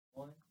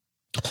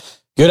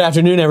Good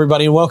afternoon,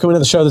 everybody, and welcome to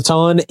the show that's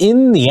on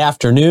in the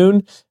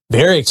afternoon.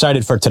 Very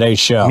excited for today's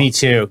show. Me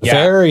too. Yeah.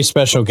 Very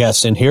special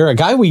guest in here, a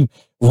guy we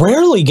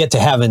rarely get to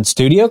have in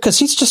studio because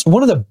he's just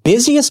one of the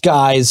busiest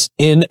guys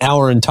in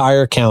our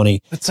entire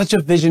county. It's such a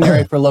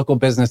visionary for local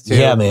business too.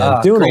 Yeah,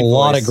 man. Doing a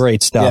lot of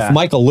great stuff. Yeah.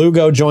 Michael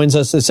Lugo joins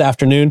us this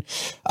afternoon.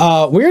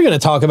 We're going to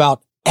talk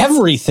about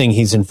everything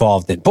he's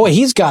involved in. Boy,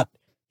 he's got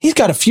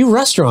a few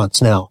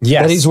restaurants now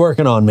that he's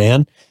working on,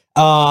 man.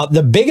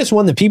 The biggest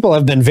one that people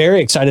have been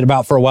very excited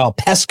about for a while,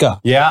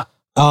 Pesca. Yeah.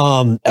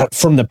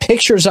 From the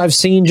pictures I've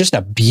seen, just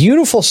a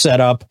beautiful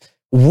setup.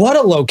 What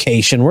a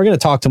location. We're going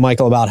to talk to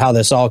Michael about how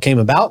this all came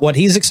about, what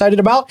he's excited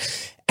about,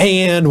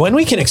 and when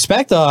we can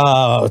expect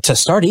to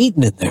start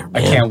eating in there,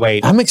 man. I can't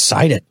wait. I'm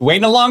excited.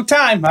 Waiting a long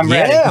time. I'm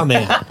ready. Yeah,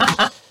 man.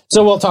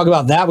 So we'll talk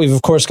about that. We've,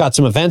 of course, got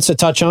some events to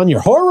touch on,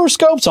 your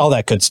horoscopes, all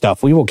that good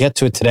stuff. We will get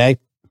to it today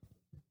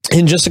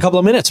in just a couple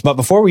of minutes. But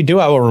before we do,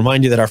 I will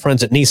remind you that our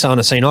friends at Nissan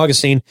of St.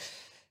 Augustine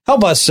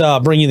help us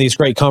bring you these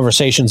great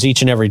conversations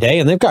each and every day.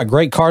 And they've got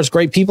great cars,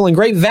 great people, and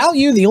great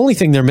value. The only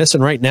thing they're missing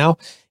right now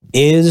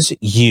is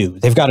you.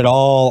 They've got it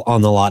all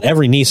on the lot.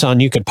 Every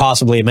Nissan you could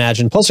possibly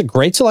imagine, plus a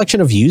great selection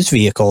of used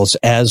vehicles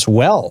as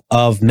well,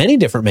 of many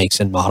different makes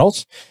and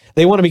models.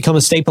 They want to become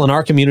a staple in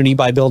our community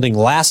by building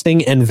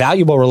lasting and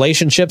valuable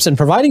relationships and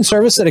providing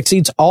service that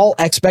exceeds all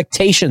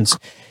expectations.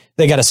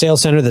 They got a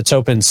sales center that's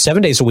open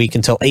 7 days a week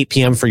until 8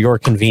 p.m. for your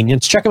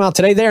convenience. Check them out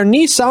today. They're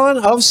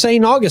Nissan of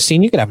St.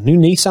 Augustine. You could have a new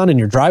Nissan in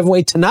your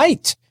driveway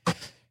tonight,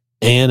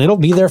 and it'll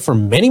be there for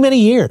many, many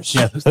years.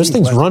 Yeah, those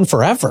things run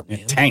forever,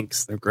 man.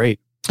 Tanks, they're great.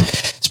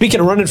 Speaking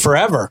of running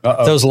forever,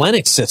 those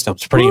Lennox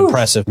systems, pretty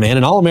impressive, man.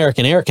 And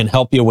All-American Air can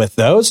help you with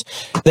those.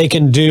 They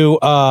can do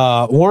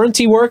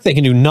warranty work. They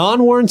can do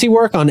non-warranty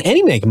work on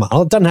any make and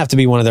model. It doesn't have to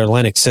be one of their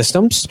Lennox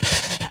systems.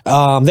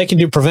 They can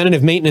do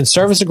preventative maintenance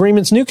service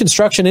agreements, new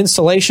construction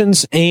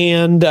installations,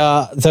 and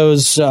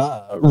those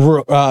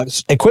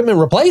equipment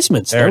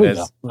replacements. There we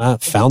go.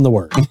 Found the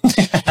word.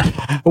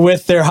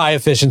 With their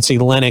high-efficiency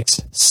Lennox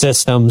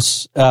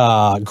systems.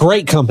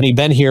 Great company.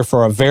 Been here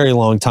for a very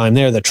long time.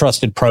 They're the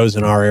trusted pros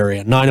in our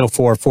area.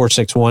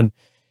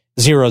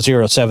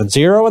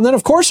 904-461-0070. And then,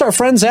 of course, our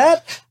friends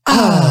at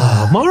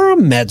Mara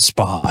Med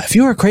Spa. If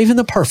you are craving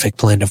the perfect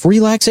blend of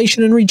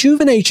relaxation and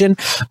rejuvenation,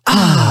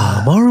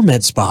 Mara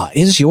Med Spa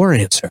is your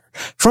answer.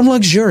 From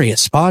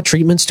luxurious spa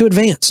treatments to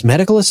advanced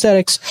medical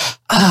aesthetics,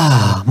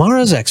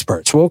 Mara's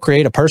experts will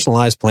create a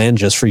personalized plan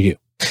just for you.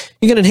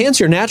 You can enhance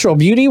your natural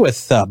beauty with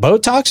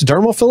Botox,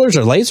 dermal fillers,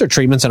 or laser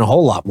treatments, and a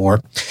whole lot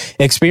more.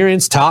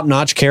 Experience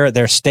top-notch care at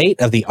their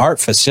state-of-the-art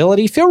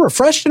facility. Feel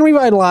refreshed and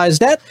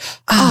revitalized at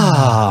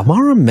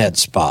Mara Med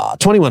Spa,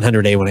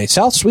 2100 A1A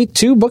South, Suite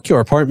 2. Book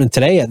your appointment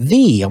today at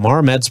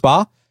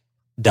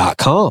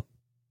theamaramedspa.com.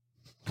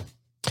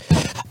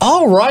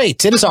 All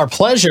right. It is our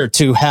pleasure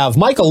to have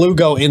Michael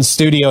Lugo in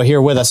studio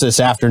here with us this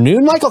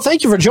afternoon. Michael,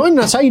 thank you for joining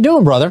us. How you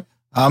doing, brother?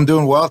 I'm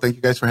doing well. Thank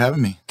you guys for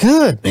having me.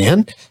 Good,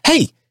 man.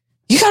 Hey,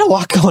 you got a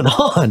lot going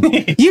on.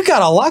 You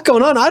got a lot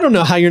going on. I don't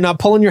know how you're not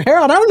pulling your hair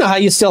out. I don't know how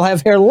you still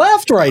have hair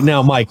left right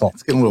now, Michael.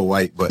 It's getting a little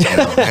white, but hey,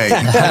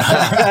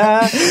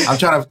 I'm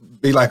trying to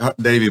be like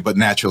Davey, but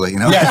naturally,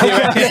 Yeah,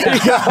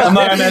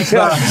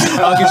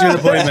 I'll get you an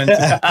appointment.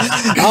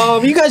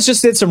 You guys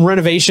just did some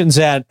renovations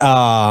at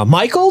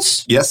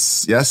Michael's?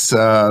 Yes.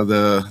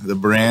 The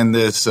brand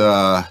is.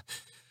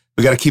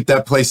 We got to keep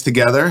that place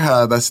together.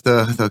 That's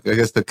I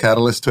guess the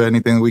catalyst to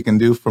anything we can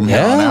do from here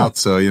on out.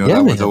 So,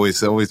 that was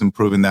always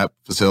improving that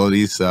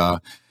facilities. This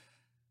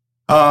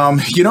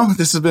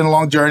has been a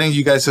long journey.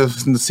 You guys have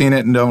seen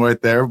it and done right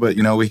there, but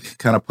we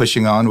kind of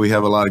pushing on. We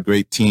have a lot of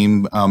great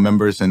team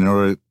members, and in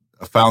order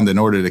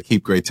to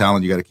keep great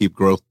talent, you got to keep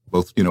growth,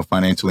 both,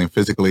 financially and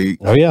physically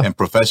and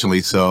professionally.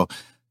 So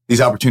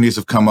these opportunities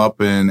have come up,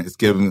 and it's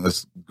given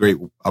us great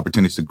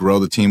opportunities to grow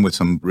the team with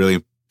some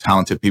really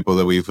talented people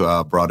that we've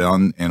brought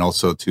on, and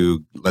also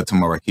to let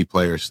some of our key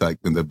players that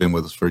have been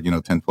with us for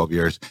 10, 12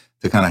 years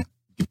to kind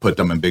of put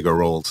them in bigger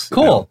roles.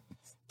 Cool.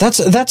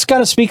 That's got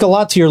to speak a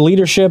lot to your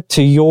leadership,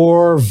 to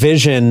your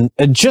vision,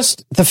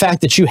 just the fact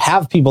that you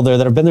have people there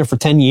that have been there for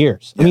 10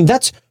 years. I mean,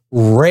 that's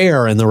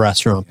rare in the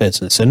restaurant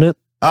business, isn't it?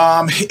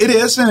 It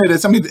is, and it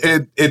is. I mean,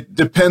 it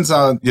depends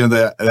on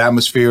the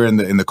atmosphere and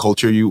the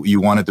culture you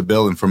wanted to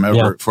build, and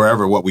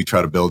forever what we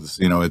try to build is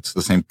it's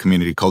the same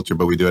community culture,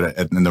 but we do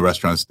it in the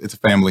restaurants. It's a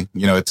family.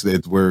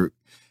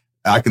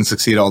 I can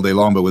succeed all day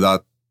long, but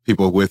without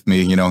people with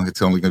me,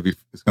 it's only going to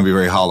be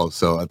very hollow.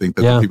 So I think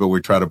that the people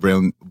we try to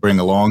bring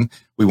along,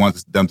 we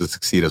want them to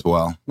succeed as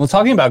well. Well,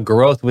 talking about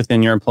growth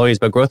within your employees,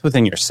 but growth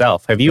within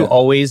yourself, have you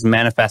always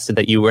manifested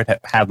that you would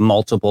have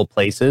multiple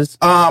places?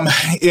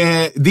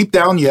 Deep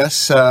down,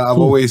 yes. I've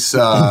always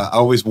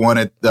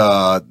wanted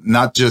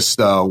not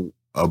just a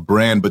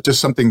brand, but just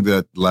something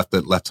that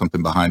left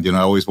something behind.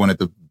 I always wanted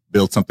to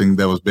build something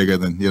that was bigger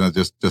than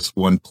just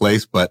one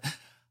place, but.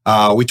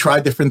 We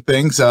tried different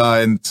things,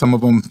 and some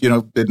of them,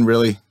 didn't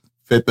really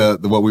fit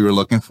what we were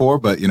looking for.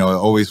 But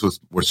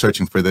we're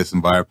searching for this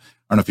environment.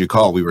 I don't know if you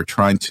recall, we were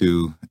trying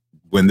to,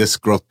 when this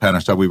growth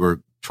pattern started, we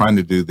were trying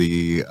to do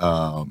the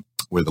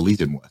where the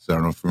Legion was. I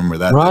don't know if you remember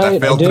that. Right,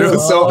 that fell through.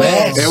 So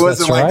it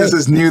wasn't like this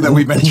is new that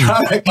we've been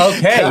trying to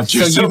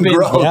capture some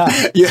growth.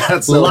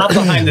 So a lot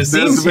behind the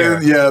scenes here.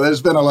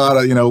 There's been a lot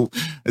of,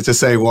 let's just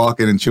say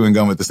walking and chewing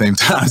gum at the same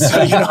time.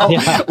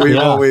 So, we've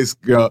always,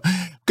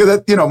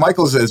 because,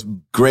 Michael's, as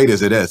great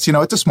as it is,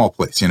 it's a small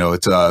place,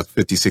 it's a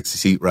 50, 60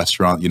 seat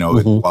restaurant,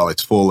 while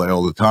it's full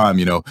all the time,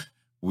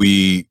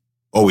 we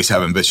always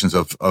have ambitions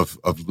of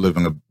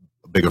living a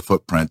bigger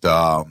footprint.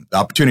 The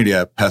opportunity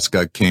at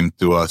Pesca came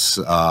to us,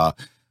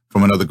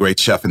 from another great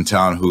chef in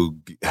town who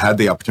had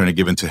the opportunity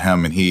given to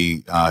him, and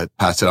he,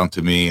 passed it on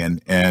to me.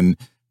 And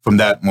from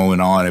that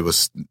moment on, it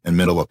was in the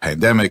middle of a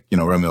pandemic, right in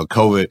the middle of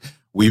COVID.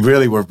 We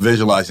really were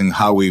visualizing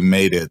how we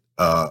made it,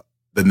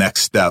 the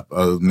next step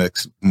of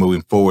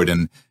moving forward.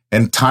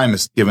 And time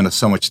has given us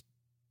so much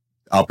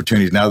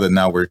opportunities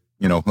now we're,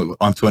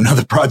 onto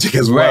another project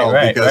as well,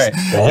 because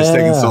it's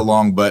taking so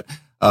long. But,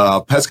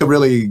 Pesca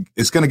really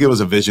is going to give us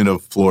a vision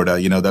of Florida.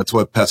 That's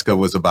what Pesca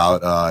was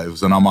about. It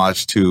was an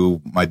homage to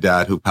my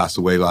dad, who passed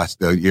away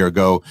last year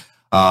ago.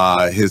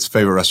 His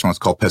favorite restaurant is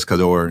called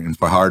Pescador in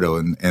Fajardo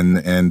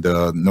and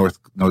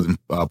northern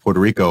Puerto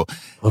Rico.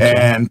 Okay.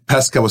 And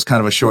Pesca was kind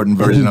of a shortened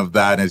version of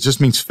that. And it just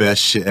means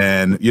fish.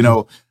 And,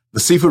 the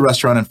seafood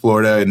restaurant in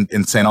Florida,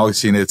 in St.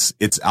 Augustine,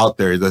 it's out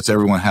there.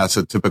 Everyone has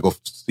a typical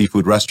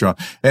seafood restaurant,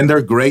 and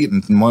they're great,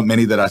 and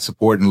many that I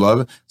support and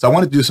love. So I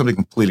wanted to do something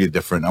completely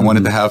different. I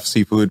wanted to have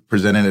seafood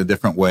presented in a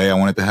different way. I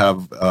wanted to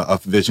have a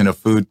vision of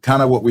food,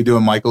 kind of what we do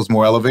in Michael's,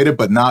 more elevated,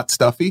 but not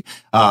stuffy,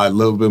 a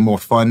little bit more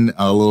fun,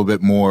 a little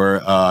bit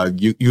more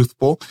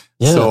youthful.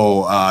 Yeah.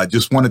 So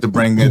just wanted to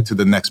bring it to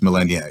the next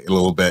millennia a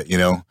little bit,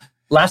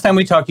 Last time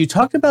we talked, you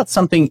talked about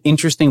something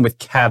interesting with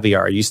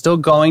caviar. Are you still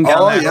going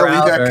down that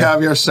route? We got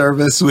caviar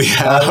service. We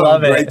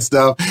have great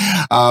stuff.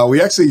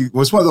 We actually, it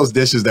was one of those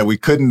dishes that we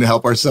couldn't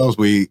help ourselves.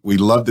 We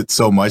loved it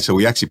so much, so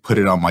we actually put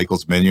it on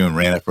Michael's menu and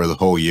ran it for the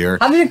whole year.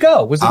 How did it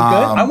go? Was it good?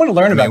 I want to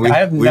learn about it. I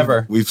have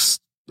never. We've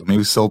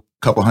sold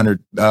a couple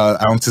hundred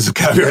ounces of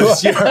caviar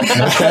this year.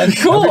 Okay,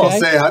 cool. People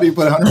say, how do you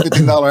put a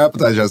 $115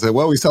 appetizer? I said,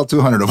 well, we sell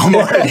 200 of them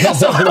already.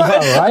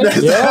 Right?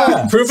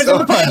 Yeah. Proof is in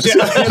the punch.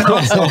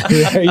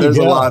 There's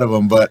a lot of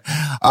them, but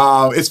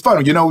it's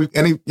fun.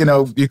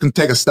 You can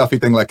take a stuffy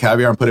thing like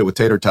caviar and put it with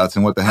tater tots,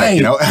 and what the heck,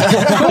 Cool.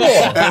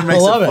 And it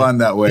makes it fun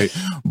that way.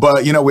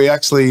 But, we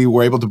actually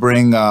were able to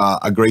bring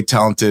a great,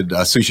 talented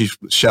sushi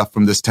chef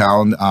from this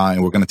town,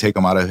 and we're going to take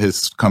him out of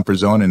his comfort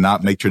zone and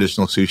not make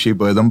traditional sushi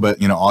with him.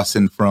 But,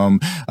 Austin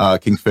from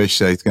Kingfish,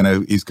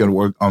 he's gonna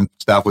work on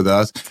staff with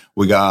us.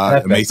 We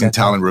got amazing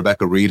talent,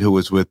 Rebecca Reed, who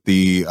was with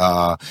the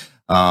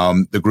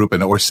group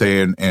in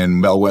Orsay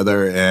and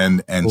Bellwether,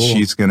 and cool.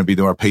 She's going to be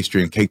doing our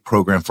pastry and cake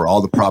program for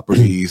all the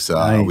properties.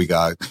 Nice. We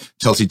got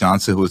Chelsea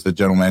Johnson, who was the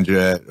general manager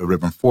at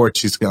Ribbon Fort.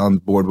 She's on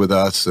board with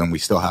us, and we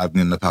still have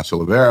Natasha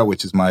Olivera,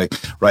 which is my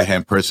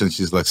right-hand person.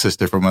 She's like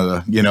sister from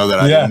that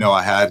I didn't know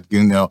I had,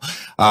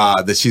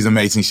 that she's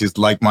amazing. She's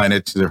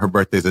like-minded. Her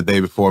birthday's the day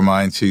before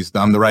mine.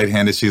 I'm the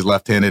right-handed. She's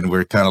left-handed, and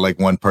we're kind of like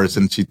one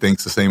person. She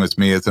thinks the same as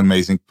me. It's an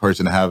amazing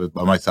person to have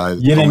by my side.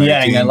 Yin and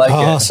yang. I like it.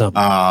 Awesome.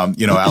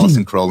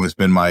 Allison Crowell has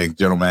been my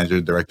general manager,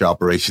 director of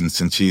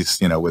operations, and she's,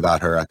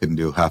 without her, I couldn't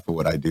do half of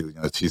what I do.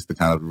 She's the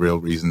kind of real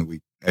reason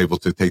we able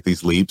to take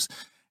these leaps.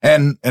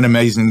 And an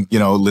amazing,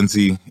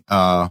 Lindsay,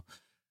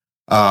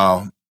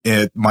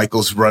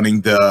 Michael's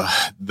running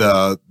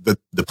the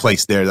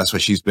place there. That's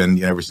what she's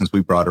been, ever since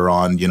we brought her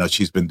on.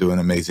 She's been doing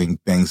amazing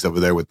things over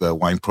there with the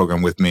wine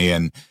program with me.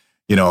 And,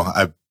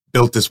 I've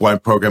built this wine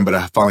program, but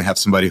I finally have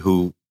somebody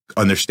who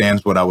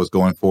understands what I was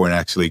going for and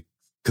actually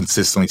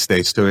consistently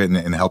stays to it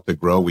and helped it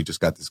grow. We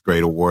just got this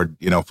great award,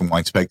 from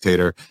Wine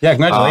Spectator. Yeah,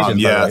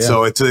 congratulations.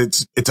 So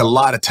it's a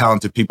lot of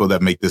talented people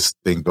that make this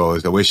thing go.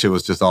 I wish it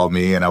was just all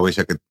me, and I wish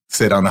I could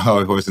sit on the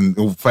horse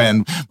and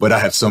fan, but I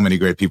have so many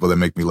great people that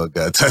make me look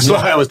good. So that's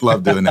why I always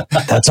love doing it.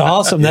 That's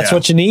awesome. That's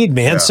what you need,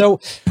 man. Yeah.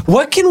 So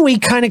what can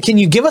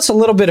you give us a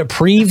little bit of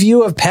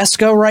preview of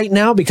Pesca right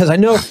now? Because I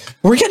know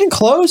we're getting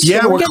close.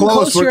 Yeah, we're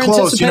close. We're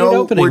close.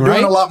 Opening, we're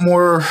doing a lot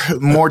more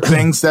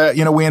things that,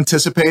 we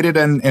anticipated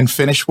and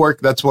finish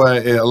work. That's why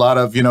a lot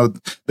of,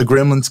 the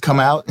gremlins come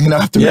out,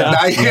 after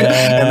midnight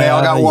and they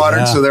all got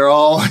watered. So they're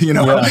all,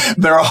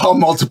 they're all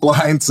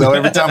multiplying. So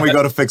every time we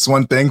go to fix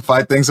one thing,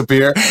 5 things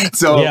appear.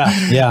 So,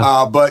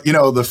 but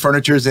the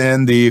furniture's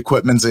in, the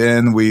equipment's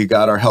in, we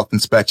got our health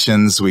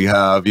inspections. We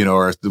have,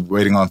 are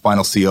waiting on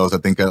final COs, I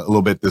think a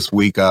little bit this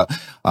week.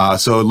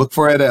 So look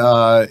for it,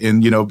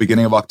 in,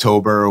 beginning of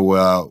October.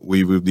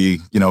 We will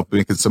be,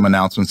 making some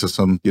announcements of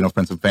some,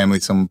 friends and family,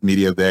 some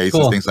media days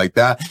and things like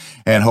that.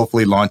 And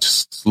hopefully launch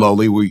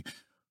slowly.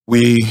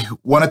 We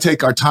want to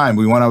take our time.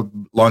 We want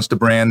to launch the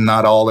brand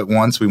not all at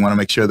once. We want to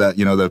make sure that,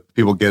 that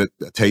people get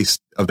a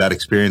taste of that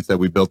experience that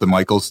we built at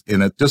Michael's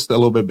in just a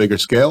little bit bigger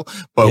scale,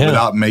 but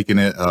without making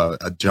it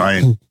a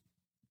giant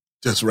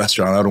just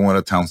restaurant. I don't want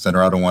a town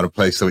center. I don't want a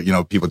place so,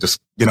 people just,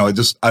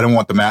 I don't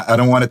want I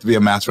don't want it to be a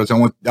mass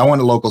restaurant. I want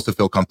the locals to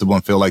feel comfortable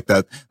and feel like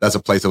that's a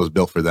place that was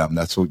built for them.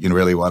 That's what,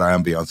 really what our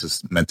ambiance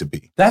is meant to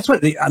be. That's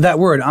what that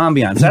word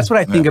ambiance. That's what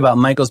I think about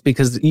Michael's,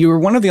 because you were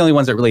one of the only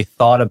ones that really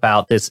thought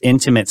about this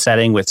intimate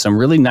setting with some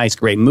really nice,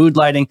 great mood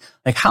lighting.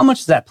 Like, how much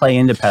does that play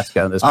into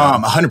Pesca?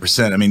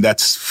 100%. I mean,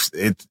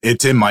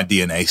 it's in my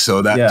DNA.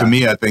 So that to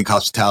me, I think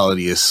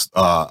hospitality is,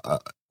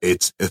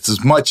 it's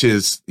as much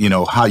as,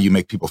 how you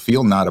make people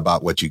feel, not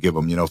about what you give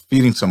them.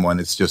 Feeding someone,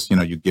 it's just,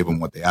 you give them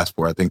what they ask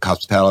for. I think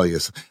hospitality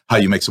is how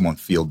you make someone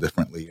feel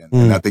differently.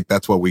 And I think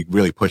that's what we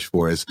really push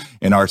for is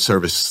in our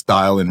service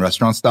style and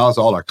restaurant styles,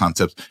 all our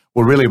concepts,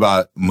 we're really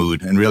about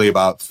mood and really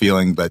about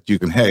feeling that you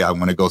can, hey, I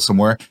want to go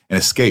somewhere and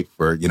escape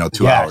for,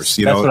 2 hours,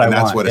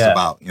 that's what it's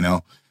about,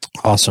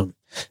 Awesome.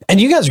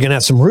 And you guys are going to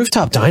have some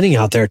rooftop dining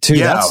out there too.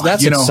 Yeah,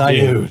 that's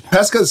exciting.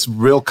 Pesca's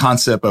real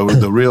concept of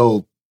the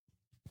real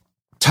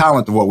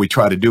talent of what we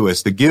try to do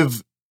is to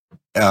give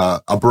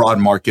a broad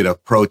market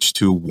approach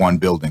to one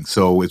building.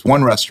 So it's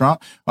one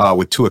restaurant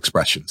with two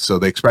expressions. So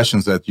the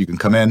expressions that you can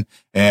come in,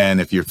 and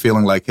if you're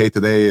feeling like, hey,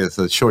 today is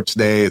a short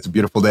day, it's a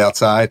beautiful day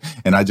outside,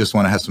 and I just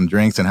want to have some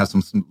drinks and have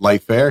some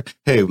light fare,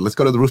 hey, let's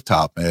go to the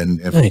rooftop. And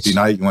if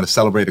tonight you want to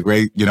celebrate a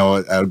great,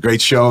 a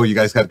great show, you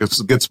guys got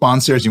good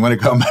sponsors, you want to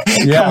come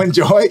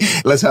enjoy,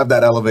 let's have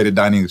that elevated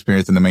dining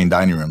experience in the main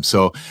dining room.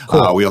 So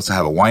we also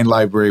have a wine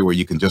library where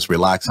you can just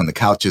relax on the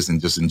couches and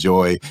just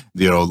enjoy,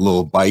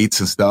 little bites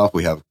and stuff.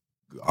 We have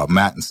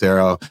Matt and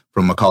Sarah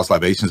from McCall's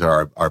Libations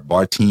are our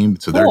bar team.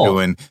 So they're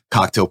doing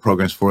cocktail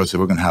programs for us. So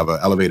we're going to have an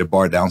elevated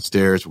bar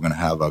downstairs. We're going to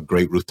have a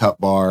great rooftop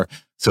bar.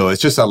 So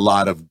it's just a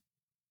lot of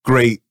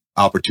great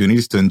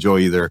opportunities to enjoy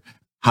either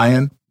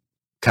high-end,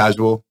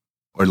 casual,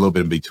 or a little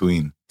bit in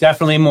between.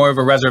 Definitely more of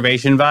a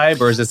reservation vibe,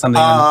 or is it something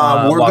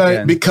we're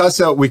going because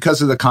of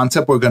the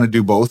concept? We're going to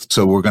do both.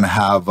 So we're going to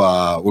have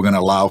we're going to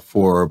allow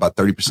for about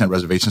 30%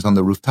 reservations on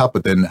the rooftop,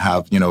 but then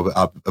have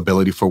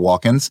ability for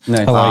walk-ins.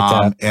 Nice. I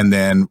like that. And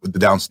then the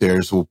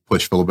downstairs will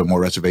push for a little bit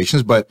more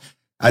reservations, but.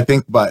 I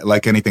think, but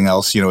like anything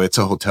else, it's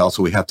a hotel,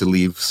 so we have to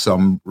leave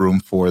some room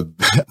for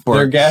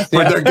their guests.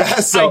 Their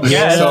guests. So,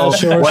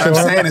 I'm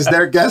saying is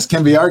their guests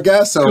can be our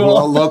guests. So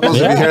locals,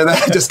 if you hear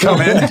that, just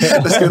come in.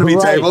 There's going to be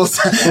tables.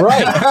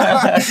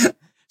 Right.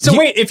 So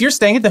wait, if you're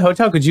staying at the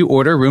hotel, could you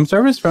order room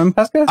service from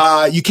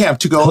Pesca? You can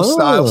to-go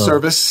style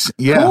service.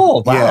 Yeah.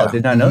 Cool. Wow. Yeah.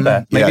 Did not know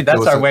that. Maybe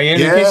that's our way in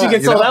case you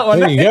get sold out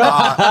one day.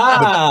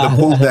 The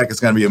pool deck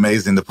is going to be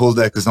amazing. The pool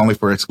deck is only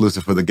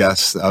exclusive for the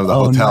guests of the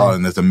hotel,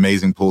 and it's an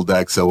amazing pool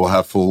deck. So we'll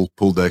have full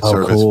pool deck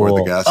service for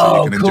the guests,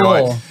 so you can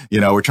enjoy.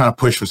 We're trying to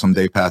push for some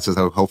day passes.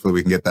 Hopefully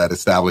we can get that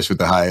established with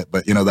the Hyatt.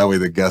 But that way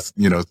the guests,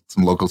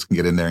 some locals can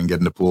get in there and get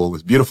in the pool.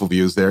 There's beautiful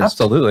views there.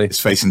 Absolutely.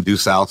 It's facing due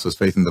south, so it's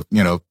facing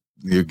the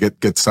you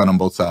get sun on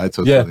both sides,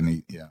 so it's really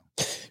neat. Yeah,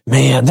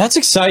 man, that's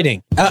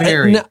exciting.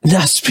 Now,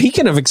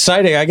 speaking of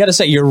exciting, I got to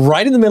say, you're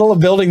right in the middle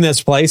of building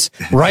this place,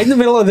 right in the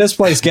middle of this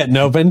place getting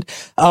opened,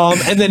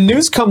 and then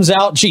news comes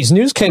out.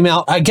 News came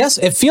out. I guess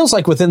it feels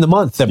like within the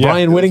month that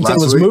Brian Whittington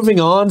was moving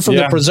on from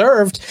the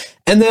Preserved,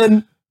 and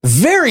then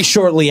very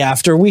shortly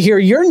after, we hear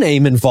your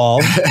name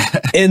involved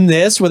in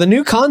this with a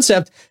new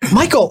concept.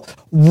 Michael,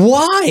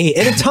 why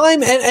at a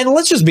time? And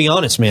let's just be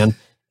honest, man.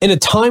 In a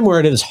time where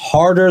it is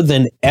harder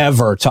than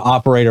ever to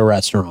operate a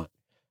restaurant,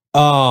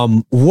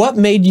 what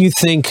made you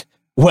think,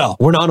 well,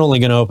 we're not only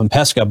going to open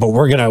Pesca, but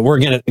we're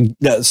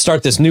gonna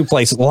start this new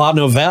place, La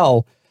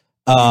Novelle,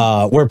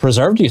 where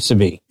Preserved used to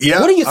be? Yeah.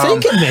 What are you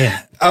thinking,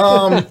 man?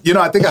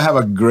 I think I have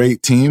a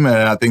great team,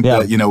 and I think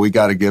that we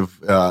got to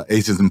give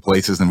aces in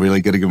places and really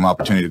got to give them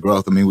opportunity to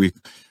growth. I mean,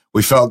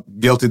 we felt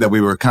guilty that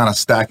we were kind of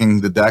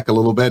stacking the deck a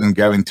little bit and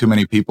grabbing too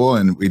many people,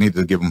 and we needed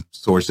to give them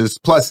sources.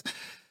 Plus,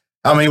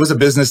 I mean, it was a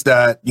business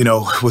that,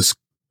 was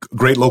a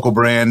great local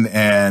brand,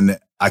 and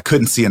I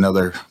couldn't see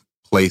another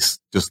place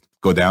just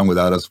go down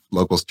without us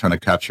locals trying to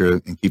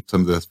capture and keep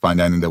some of this fine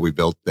dining that we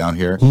built down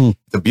here.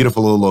 It's a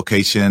beautiful little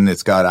location.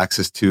 It's got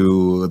access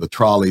to the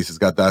trolleys. It's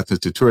got access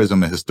to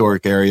tourism, a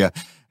historic area.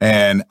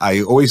 And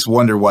I always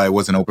wonder why it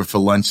wasn't open for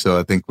lunch. So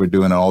I think we're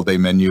doing an all-day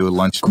menu,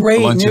 lunch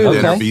and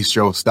dinner,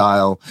 bistro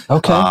style.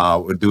 Okay.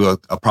 We'll do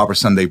a proper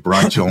Sunday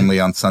brunch only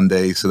on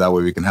Sunday. So that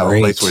way we can have a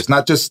place where it's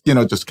not just,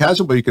 just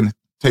casual, but you can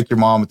take your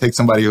mom and take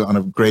somebody on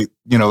a great,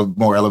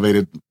 more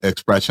elevated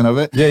expression of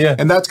it. Yeah.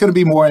 And that's going to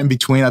be more in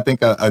between, I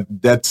think, a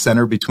dead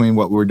center between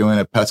what we're doing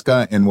at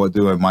Pesca and what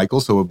we're doing at Michael.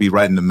 So it'll be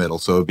right in the middle.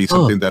 So it'll be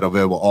something that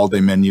available all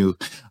day menu.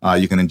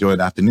 You can enjoy it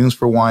afternoons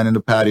for wine in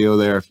the patio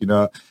there if you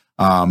know.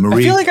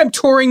 Marie, I feel like I'm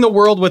touring the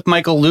world with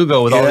Michael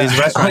Lugo with all these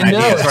restaurant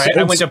ideas, right?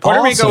 I went to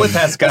Puerto Rico with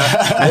Pesca,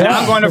 and now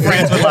I'm going to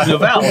France with La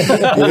Novelle.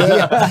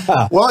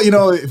 Well,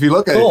 if you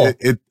look at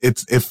it,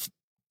 it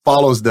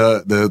follows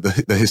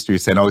the history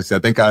of St. Augustine.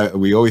 I think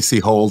we always see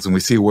holes and we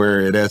see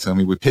where it is. I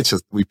mean, we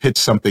pitch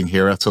something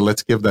here, so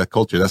let's give that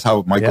culture. That's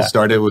how Michael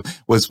started.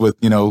 Was with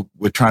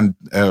we're trying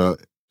to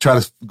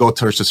go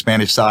towards the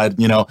Spanish side,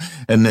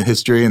 and the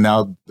history, and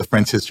now the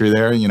French history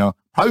there.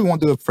 Probably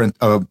won't do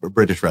a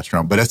British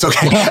restaurant, but it's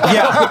okay.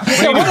 Yeah.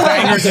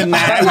 Bangers in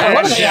that.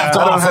 I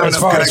don't have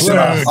enough connection.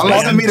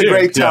 Unless I meet a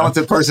great,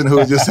 talented person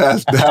who just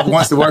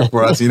wants to work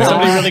for us, you know?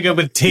 Somebody really good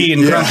with tea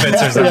and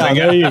crumpets or something.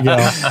 Yeah, there you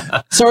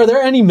go. So are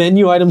there any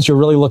menu items you're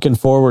really looking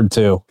forward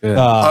to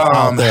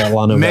out there at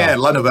La Nouvelle? Man,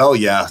 La Nouvelle,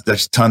 yeah,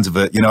 there's tons of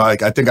it. You know, I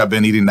think I've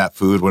been eating that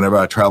food whenever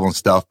I travel and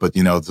stuff, but,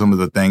 you know, some of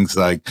the things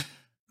like,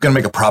 going to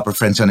make a proper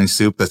French onion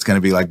soup that's going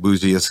to be like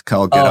bougie as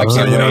hell get up.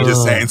 So, you know,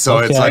 just saying. So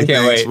it's like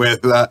things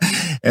with,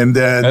 and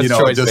then, that's, you know,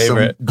 Troy's just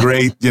favorite. Some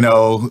great, you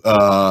know,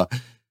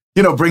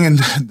 bringing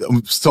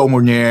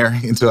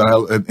Saumonier into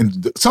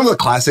and some of the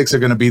classics are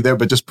going to be there,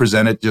 but just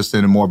present it just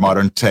in a more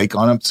modern take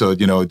on them. So,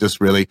 you know,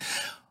 just really,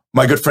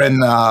 my good friend,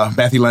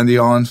 Matthew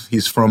Lendion,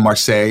 he's from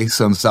Marseille,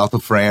 so in the south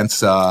of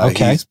France. He's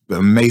an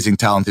amazing,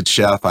 talented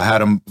chef. I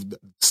had him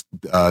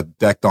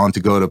decked on to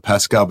go to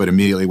Pesca, but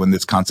immediately when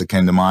this concept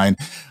came to mind,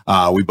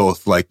 we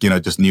both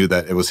just knew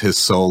that it was his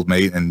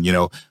soulmate, and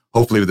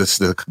hopefully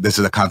this is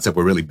a concept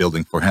we're really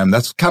building for him.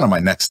 That's kind of my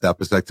next step.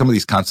 Is like some of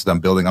these concepts I'm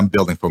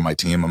building for my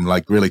team. I'm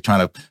like really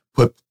trying to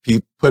put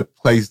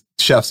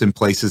chefs in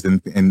places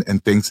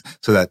and things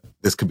so that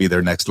this could be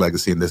their next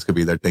legacy and this could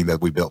be their thing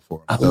that we built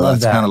for them. So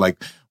that's kind of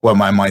like what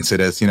my mindset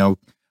is.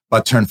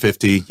 About turned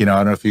 50, I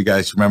don't know if you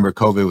guys remember,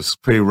 COVID was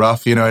pretty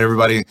rough.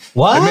 Everybody,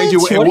 what?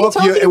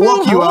 It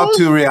woke you up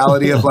to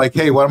reality of like,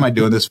 hey, what am I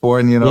doing this for?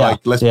 And,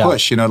 let's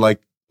push,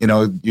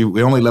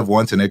 we only live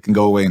once and it can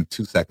go away in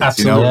 2 seconds,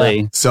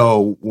 Absolutely.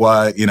 So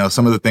what,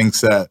 some of the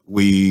things that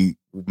we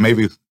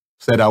maybe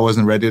said I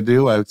wasn't ready to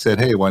do, I said,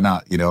 hey, why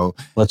not?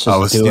 Let's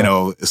just do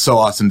it. It's so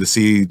awesome to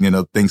see,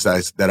 things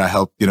that I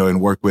helped,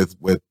 and work with,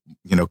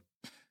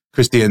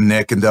 Christy and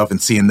Nick and stuff,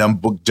 and seeing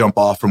them jump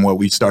off from what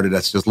we started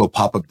as just little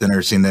pop-up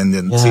dinners, and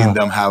then seeing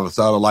them have a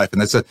solid life.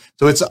 And so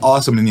it's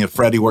awesome. And,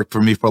 Freddie worked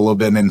for me for a little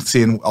bit, and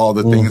seeing all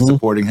the things,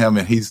 supporting him.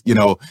 And he's,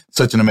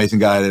 such an amazing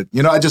guy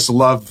that, I just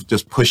love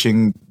just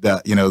pushing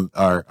that,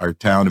 our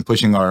town and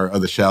pushing our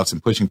other chefs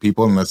and pushing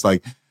people. And it's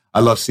like, I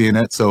love seeing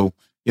it. So,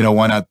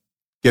 why not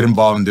get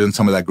involved in doing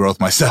some of that growth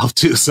myself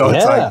too. So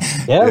it's like,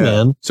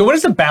 man. So what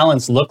does the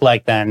balance look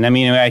like then? I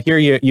mean, I hear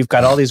you've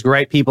got all these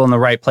right people in the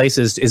right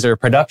places. Is there a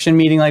production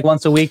meeting like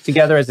once a week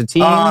together as a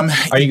team? Are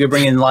you going to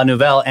bring in La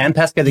Nouvelle and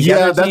Pesca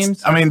together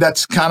teams?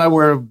 That's kind of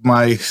where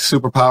my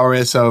superpower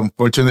is. So I'm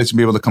fortunate to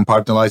be able to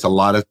compartmentalize a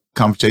lot of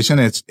conversation.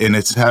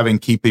 It's having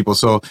key people.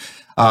 So,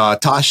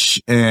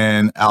 Tosh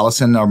and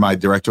Allison are my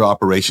director of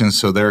operations.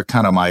 So they're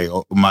kind of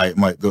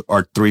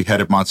our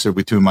three-headed monster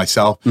between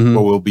myself, where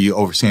we'll be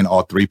overseeing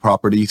all three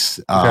properties.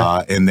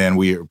 And then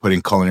we are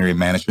putting culinary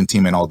management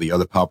team and all the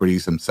other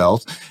properties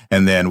themselves.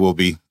 And then we'll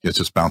be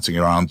just bouncing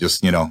around,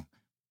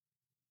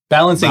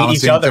 balancing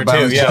each other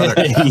too.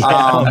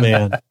 Yeah.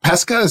 Man.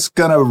 Pesca is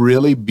gonna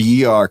really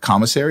be our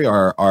commissary,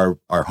 our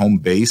home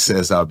base,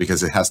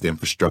 because it has the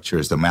infrastructure.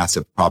 It's a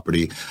massive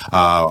property.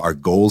 Our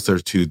goals are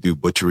to do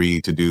butchery,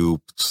 to do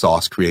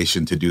sauce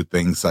creation, to do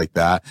things like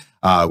that.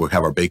 We'll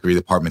have our bakery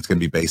department's going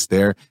to be based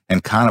there,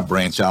 and kind of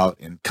branch out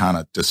and kind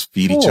of just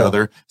feed each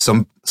other.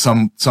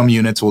 Some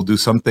units will do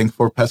something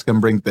for Pesca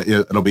and bring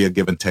it'll be a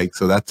give and take.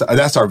 So that's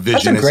our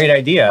vision. That's a great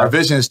idea. Our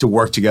vision is to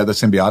work together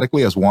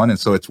symbiotically as one. And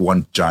so it's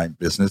one giant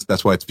business.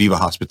 That's why it's Viva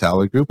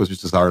Hospitality Group, which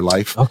is our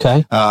life.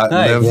 Okay.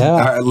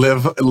 Nice.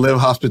 Live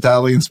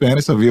hospitality in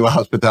Spanish. So Viva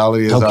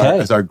Hospitality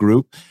is our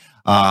group.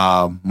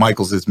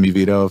 Michael's is Mi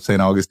Vida of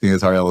St. Augustine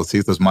is our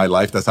LLC. So it's my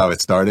life. That's how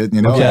it started,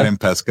 And in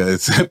Pesca,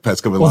 it's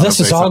Pesca with this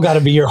has all got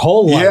to be your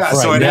whole life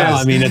so now.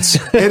 Is. I mean, it's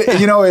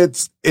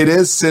it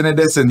is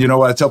Synodus, and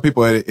what I tell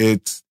people,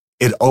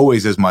 it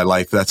always is my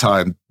life. That's how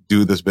I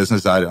do this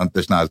business.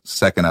 There's not a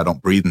second I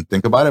don't breathe and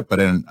think about it. But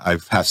then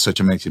I've had such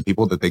amazing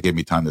people that they gave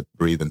me time to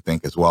breathe and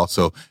think as well.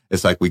 So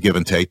it's like we give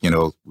and take.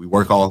 We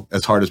work all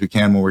as hard as we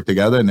can when we're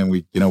together, and then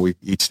we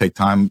each take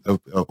time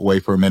away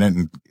for a minute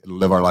and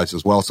live our lives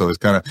as well. So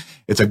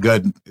it's a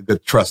good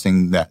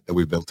trusting net that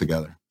we built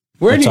together.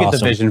 Where do you get the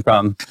vision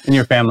from in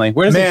your family?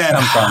 Where does it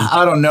come from?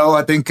 I don't know.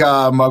 I think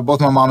both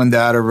my mom and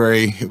dad are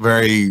very,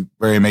 very,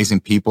 very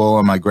amazing people.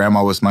 And my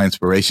grandma was my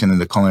inspiration in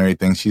the culinary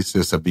thing. She's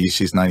just a beast.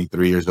 She's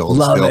 93 years old,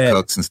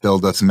 cooks and still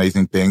does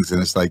amazing things.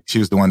 And it's like she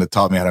was the one that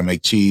taught me how to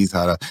make cheese,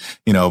 how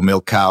to,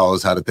 milk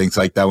cows, how to things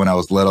like that when I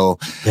was little.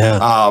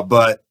 Yeah.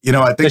 But I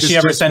think does she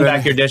ever send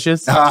back your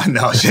dishes?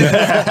 No.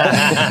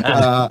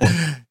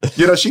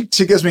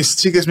 She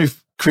gives me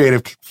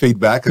creative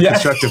feedback and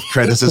constructive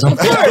criticism. And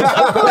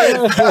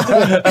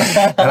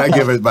I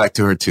give it back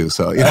to her too.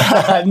 So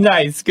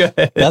nice, good.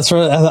 That's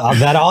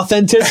that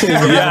authenticity,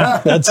 man.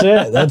 Yeah. That's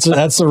it.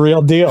 That's the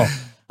real deal.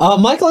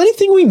 Michael,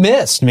 anything we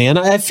missed, man?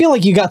 I feel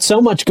like you got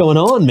so much going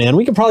on, man.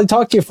 We could probably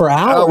talk to you for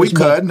hours. We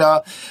could.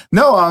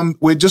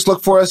 We just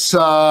look for us.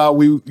 I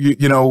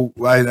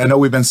know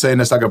we've been saying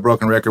this like a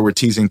broken record. We're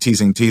teasing,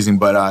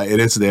 but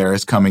it is there.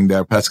 It's coming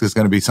there. Pesca is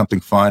going to be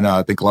something fun.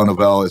 I think La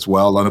Nouvelle as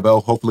well. La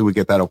Nouvelle, hopefully we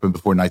get that open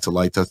before Nights of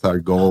Lights. That's our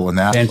goal in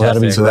that.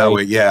 Fantastic. So that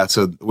way,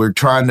 so we're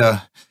trying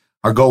to.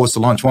 Our goal was to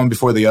launch one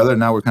before the other.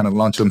 Now we're kind of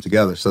launching them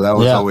together. So that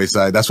was always,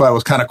 that's why I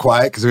was kind of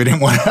quiet, because we didn't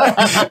want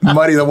to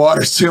muddy the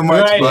waters too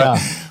much. Right,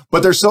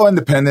 but they're so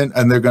independent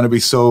and they're going to be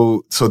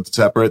so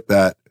separate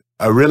that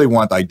I really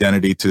want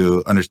identity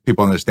to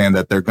people understand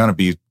that they're going to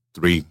be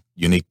 3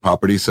 unique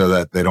properties so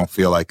that they don't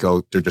feel like,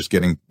 oh, they're just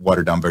getting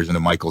watered down version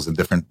of Michael's in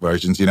different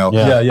versions, you know?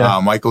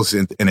 Yeah. Michael's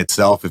in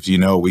itself, if you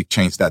know, we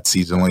changed that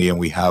seasonally and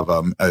we have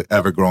an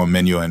ever growing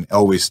menu and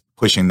always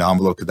pushing the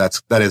envelope.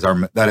 That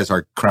is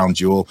our crown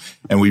jewel.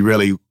 And we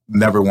really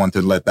never want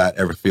to let that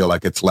ever feel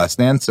like it's less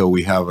than. So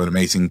we have an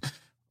amazing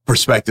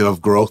perspective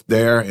of growth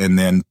there. And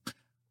then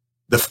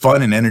the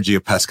fun and energy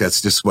of Pesca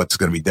is just what's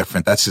going to be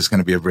different. That's just going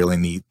to be a really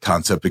neat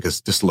concept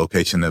because just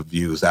location of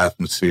views,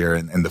 atmosphere,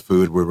 and the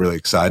food, we're really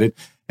excited.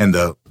 And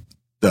the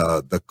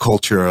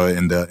culture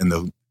and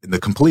the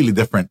completely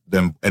different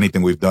than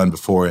anything we've done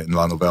before in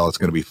La Novella. It's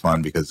going to be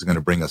fun because it's going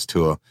to bring us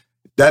to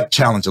that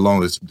challenge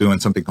alone is doing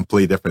something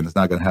completely different. It's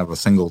not going to have a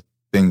single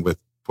thing with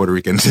Puerto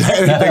Rican anything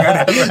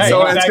on it. Right,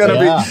 So exactly. it's going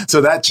to be,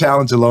 so that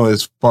challenge alone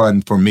is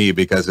fun for me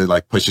because it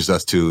like pushes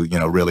us to, you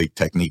know, really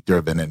technique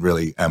driven and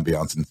really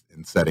ambiance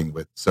and setting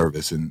with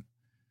service and,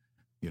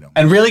 you know.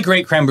 And really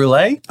great creme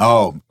brulee.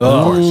 Oh,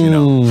 of course, you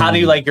know. How do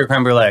you like your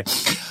creme brulee?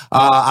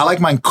 I like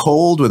mine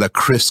cold with a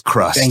crisp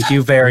crust. Thank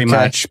you very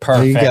much.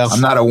 There you Perfect. go. I'm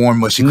not a warm,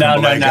 mushy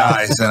creme brulee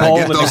guys, and I Cold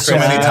get with those the so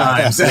many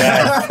crisp.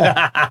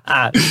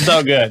 times.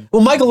 So good.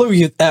 Well, Michael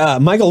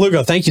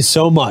Lugo, thank you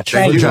so much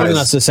Thank for you, joining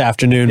guys. us this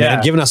afternoon, Yeah.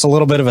 man, giving us a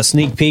little bit of a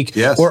sneak peek.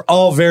 Yes. We're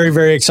all very,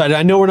 very excited.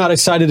 I know we're not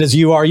excited as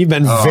you are. You've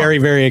been very,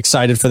 very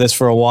excited for this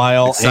for a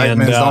while.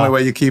 Excitement is the only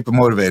way you keep it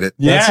motivated.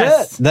 That's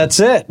Yes. it. That's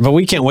it. But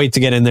we can't wait to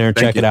get in there and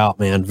Thank check it you.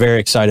 out, man. Very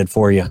excited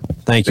for you.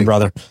 Thank you,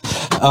 brother.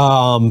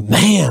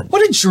 Man.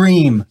 What a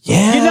dream.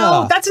 Yeah. You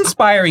know, that's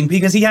inspiring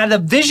because he had a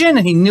vision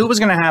and he knew it was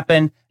going to happen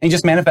and he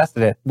just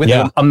manifested it with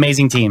Yeah. an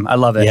amazing team. I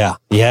love it. Yeah.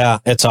 Yeah.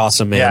 It's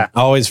awesome, man. Yeah.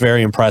 Always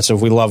very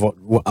impressive. We love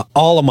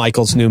all of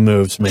Michael's new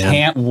moves, man.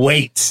 Can't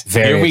wait.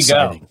 Very Here we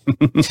exciting.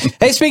 go.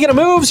 Hey, speaking of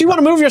moves, you want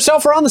to move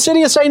yourself around the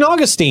city of St.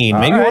 Augustine.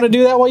 Maybe you right. want to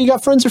do that while you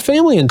got friends or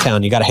family in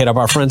town. You got to hit up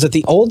our friends at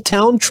the Old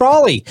Town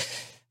Trolley.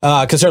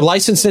 Because they're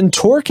licensed and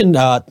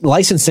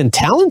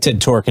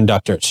talented tour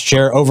conductors,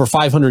 share over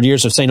 500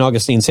 years of St.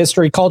 Augustine's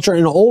history, culture,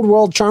 and old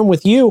world charm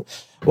with you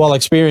while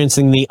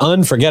experiencing the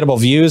unforgettable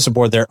views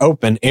aboard their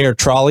open air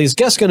trolleys.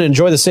 Guests going to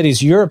enjoy the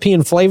city's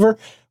European flavor,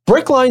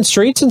 brick-lined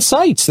streets and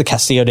sights, the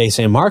Castillo de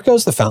San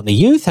Marcos, the Fountain of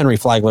Youth, Henry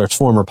Flagler's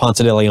former Ponce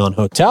de Leon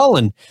Hotel,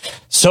 and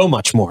so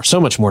much more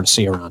to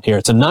see around here.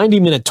 It's a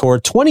 90-minute tour,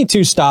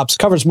 22 stops,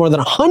 covers more than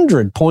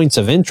 100 points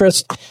of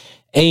interest.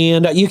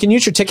 And you can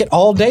use your ticket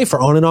all day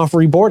for on and off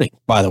reboarding,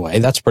 by the way.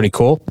 That's pretty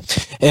cool.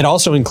 It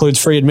also includes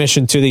free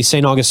admission to the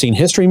St. Augustine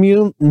History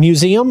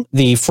Museum,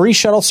 the free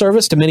shuttle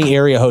service to many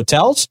area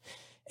hotels,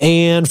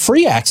 and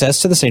free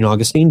access to the St.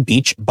 Augustine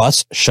Beach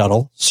Bus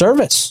Shuttle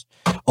service.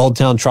 Old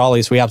Town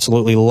Trolleys, we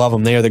absolutely love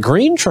them. They are the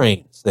green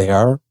trains. They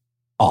are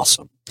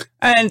awesome.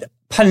 And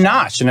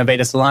Panache and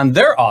Aveda Salon,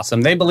 they're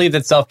awesome. They believe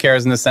that self-care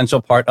is an essential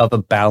part of a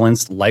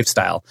balanced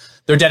lifestyle.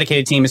 Their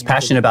dedicated team is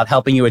passionate about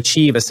helping you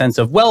achieve a sense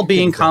of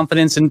well-being,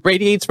 confidence, and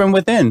radiates from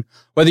within.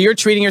 Whether you're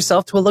treating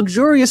yourself to a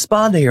luxurious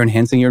spa day or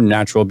enhancing your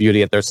natural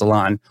beauty at their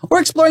salon or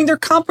exploring their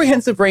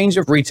comprehensive range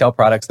of retail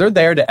products, they're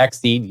there to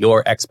exceed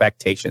your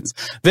expectations.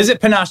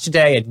 Visit Panache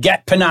today at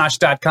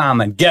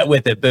getpanache.com and get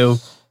with it, boo.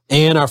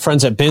 And our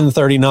friends at Bin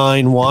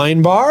 39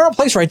 Wine Bar, a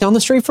place right down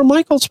the street from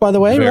Michael's, by the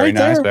way. Very right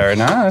nice, there. very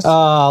nice.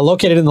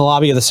 Located in the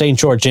lobby of the St.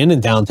 George Inn in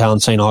downtown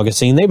St.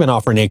 Augustine, they've been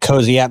offering a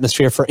cozy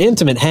atmosphere for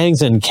intimate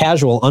hangs and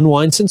casual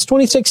unwind since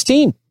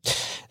 2016.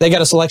 They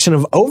got a selection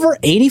of over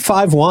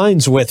 85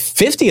 wines, with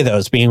 50 of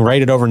those being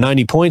rated over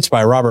 90 points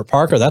by Robert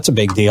Parker. That's a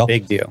big deal.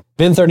 Big deal.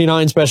 Bin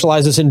 39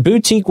 specializes in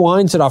boutique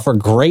wines that offer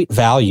great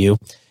value.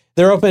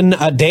 They're open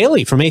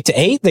daily from 8 to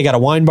 8. They got a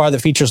wine bar that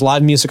features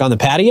live music on the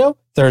patio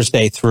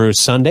Thursday through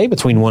Sunday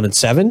between 1 and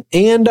 7.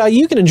 And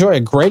you can enjoy a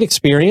great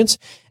experience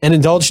and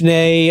indulge in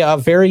a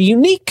very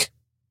unique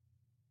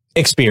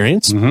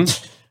experience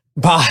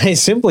by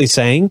simply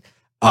saying,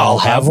 I'll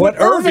have what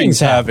Irving's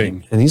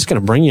having. And he's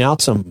going to bring you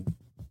out some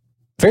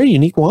very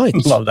unique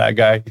wines. Love that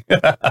guy.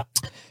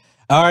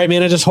 All right,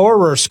 man, it is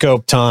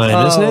horoscope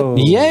time, isn't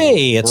it?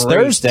 Yay, it's great.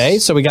 Thursday,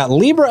 so we got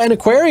Libra and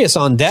Aquarius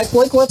on deck.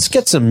 Like, let's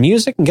get some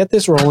music and get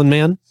this rolling,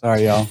 man.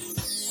 Sorry, y'all.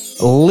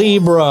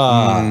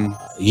 Libra,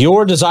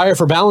 your desire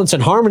for balance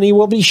and harmony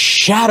will be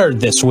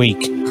shattered this week.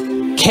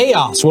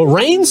 Chaos will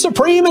reign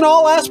supreme in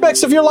all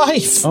aspects of your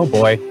life, Oh,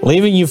 boy.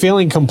 leaving you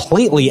feeling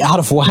completely out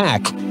of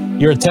whack.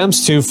 Your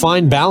attempts to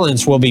find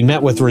balance will be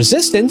met with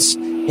resistance,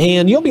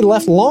 and you'll be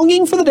left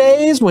longing for the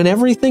days when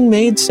everything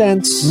made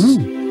sense.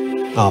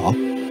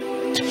 Aw.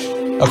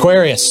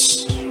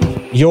 Aquarius,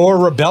 your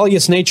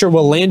rebellious nature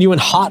will land you in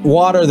hot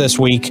water this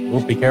week.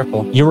 Ooh, be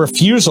careful. Your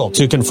refusal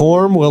to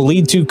conform will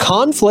lead to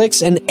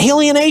conflicts and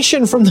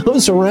alienation from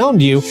those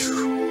around you.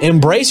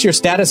 Embrace your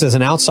status as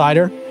an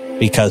outsider,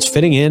 because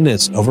fitting in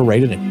is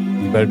overrated.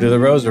 You better do the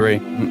rosary.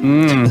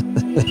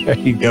 There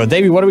you go.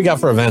 Davey, what do we got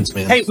for events,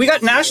 man? Hey, we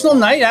got National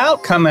Night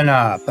Out coming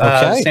up.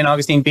 Okay. St.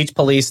 Augustine Beach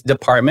Police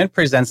Department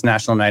presents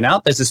National Night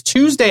Out. This is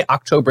Tuesday,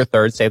 October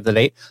 3rd, save the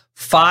date,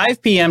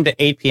 5 p.m. to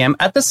 8 p.m.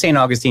 at the St.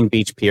 Augustine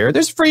Beach Pier.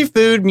 There's free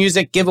food,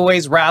 music,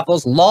 giveaways,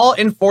 raffles, law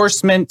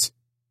enforcement.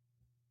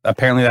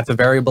 Apparently, that's a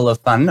variable of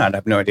fun. I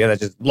have no idea.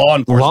 That's just law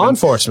enforcement. Law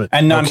enforcement.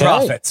 And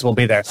nonprofits will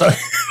be there. So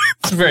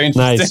it's very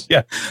interesting. Nice.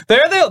 Yeah.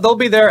 They'll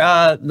be there.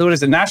 What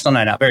is it? National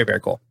Night Out. Very, very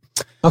cool.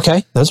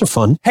 Okay, those are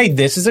fun. Hey,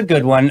 this is a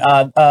good one.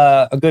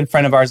 A good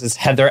friend of ours is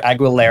Heather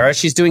Aguilera.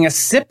 She's doing a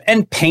sip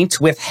and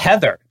paint with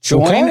Heather.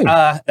 Join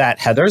at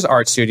Heather's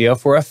art studio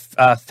for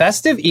a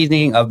festive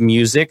evening of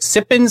music,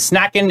 sipping,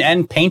 snacking,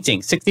 and painting.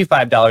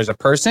 $65 a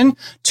person.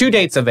 2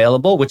 dates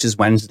available, which is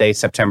Wednesday,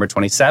 September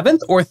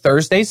 27th or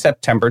Thursday,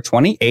 September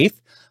 28th.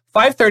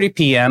 5:30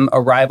 p.m.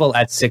 Arrival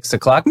at 6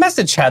 o'clock.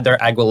 Message Heather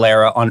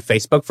Aguilera on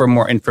Facebook for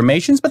more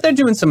information. But they're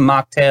doing some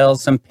mocktails,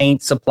 some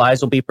paint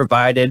supplies will be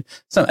provided.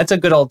 So it's a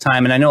good old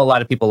time, and I know a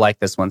lot of people like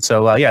this one.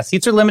 So yeah,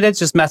 seats are limited.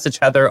 Just message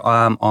Heather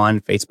on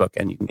Facebook,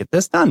 and you can get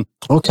this done.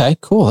 Okay,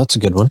 cool. That's a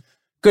good one.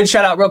 Good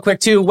shout out real quick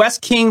too.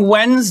 West King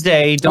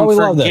Wednesday. Don't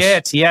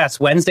forget. Yes,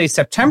 Wednesday,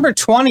 September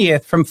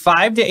 20th from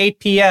 5 to 8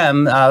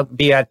 p.m.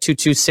 Be at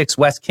 226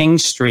 West King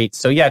Street.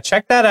 So yeah,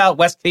 check that out.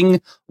 West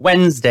King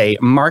Wednesday.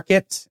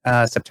 Market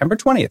September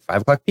 20th,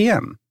 5 o'clock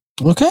p.m.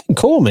 Okay,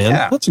 cool, man.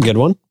 Yeah. That's a good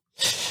one.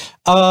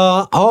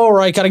 All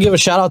right. Got to give a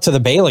shout out to the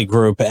Bailey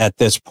Group at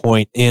this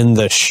point in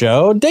the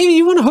show. Davey,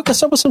 you want to hook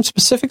us up with some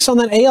specifics on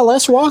that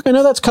ALS walk? I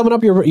know that's coming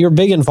up. You're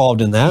big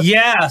involved in that.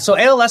 Yeah. So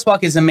ALS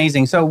walk is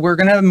amazing. So we're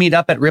going to meet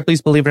up at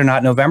Ripley's, believe it or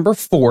not, November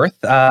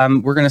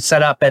 4th. We're going to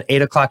set up at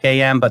 8 o'clock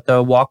a.m., but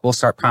the walk will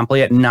start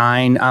promptly at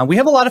 9. We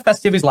have a lot of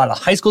festivities. A lot of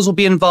high schools will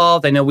be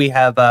involved. I know we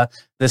have,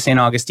 the St.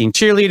 Augustine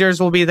cheerleaders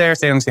will be there.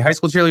 St. Augustine High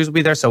School cheerleaders will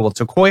be there. So we'll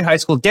Turquoise High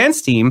School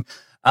dance team,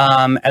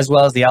 as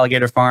well as the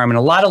Alligator Farm, and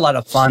a lot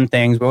of fun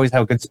things. We always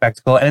have a good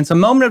spectacle, and it's a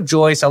moment of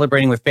joy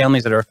celebrating with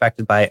families that are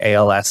affected by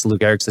ALS, Lou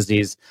Gehrig's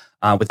disease,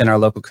 within our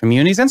local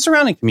communities and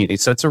surrounding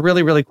communities. So it's a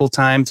really, really cool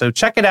time. So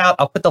check it out.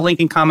 I'll put the link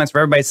in comments for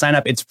everybody to sign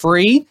up. It's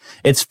free,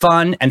 it's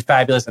fun and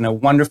fabulous, and a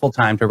wonderful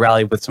time to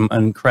rally with some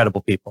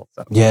incredible people.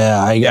 So,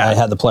 I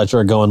had the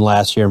pleasure of going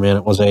last year, man.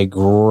 It was a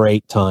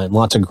great time.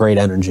 Lots of great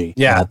energy.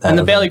 Yeah, and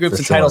the Bailey Group's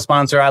a title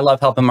sponsor. I love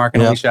helping Mark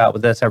and Alicia out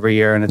with this every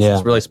year, and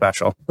it's really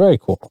special. Very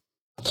cool.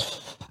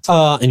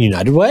 And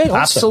United Way? Also.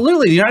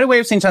 Absolutely. The United Way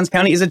of St. Johns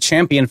County is a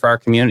champion for our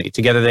community.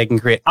 Together, they can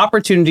create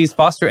opportunities,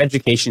 foster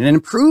education, and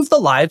improve the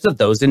lives of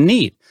those in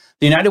need.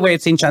 The United Way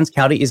of St. Johns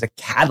County is a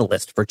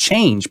catalyst for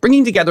change,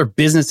 bringing together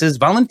businesses,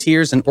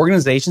 volunteers, and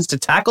organizations to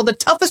tackle the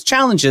toughest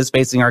challenges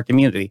facing our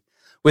community.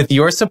 With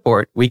your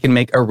support, we can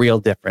make a real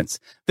difference.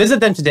 Visit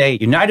them today,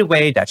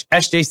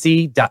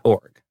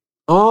 unitedway-sjc.org.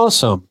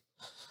 Awesome.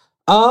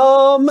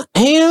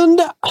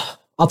 And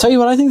I'll tell you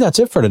what, I think that's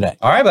it for today.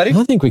 All right, buddy.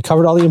 I think we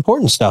covered all the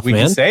important stuff, man. We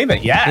can save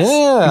it, yes.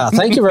 Yeah,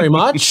 thank you very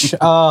much.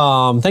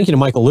 Thank you to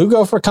Michael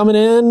Lugo for coming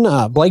in,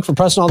 Blake for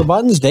pressing all the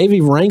buttons, Davey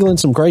wrangling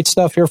some great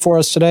stuff here for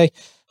us today.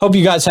 Hope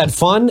you guys had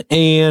fun,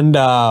 and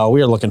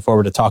we are looking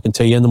forward to talking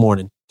to you in the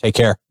morning. Take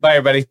care. Bye,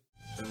 everybody.